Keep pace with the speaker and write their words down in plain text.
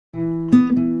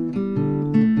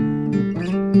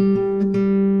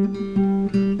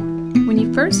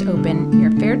first open your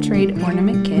Fair Trade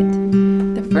Ornament Kit,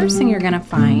 the first thing you're going to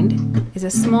find is a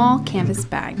small canvas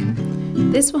bag.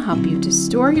 This will help you to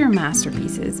store your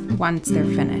masterpieces once they're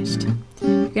finished.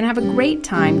 You're going to have a great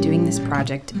time doing this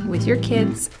project with your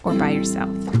kids or by yourself.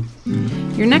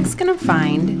 You're next going to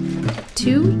find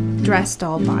 2 dress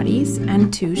doll bodies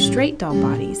and 2 straight doll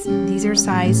bodies. These are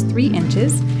size 3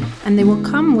 inches and they will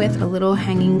come with a little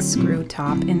hanging screw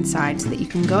top inside so that you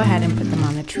can go ahead and put them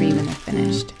on the tree when they're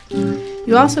finished.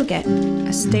 You also get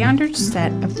a standard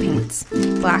set of paints: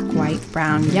 black, white,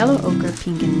 brown, yellow, ochre,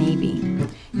 pink, and navy.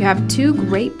 You have 2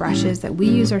 great brushes that we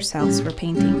use ourselves for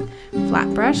painting: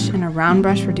 flat brush and a round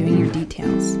brush for doing your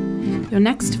details. You'll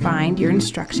next find your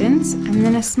instructions and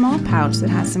then a small pouch that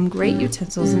has some great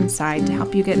utensils inside to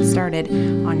help you get started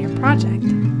on your project.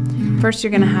 First,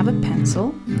 you're going to have a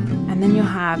pencil, and then you'll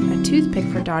have a toothpick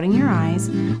for dotting your eyes,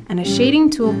 and a shading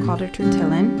tool called a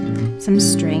tortillon, some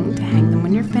string to hang them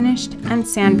when you're finished, and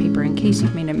sandpaper in case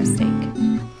you've made a mistake.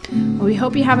 Well, we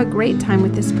hope you have a great time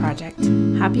with this project.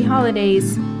 Happy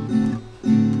holidays!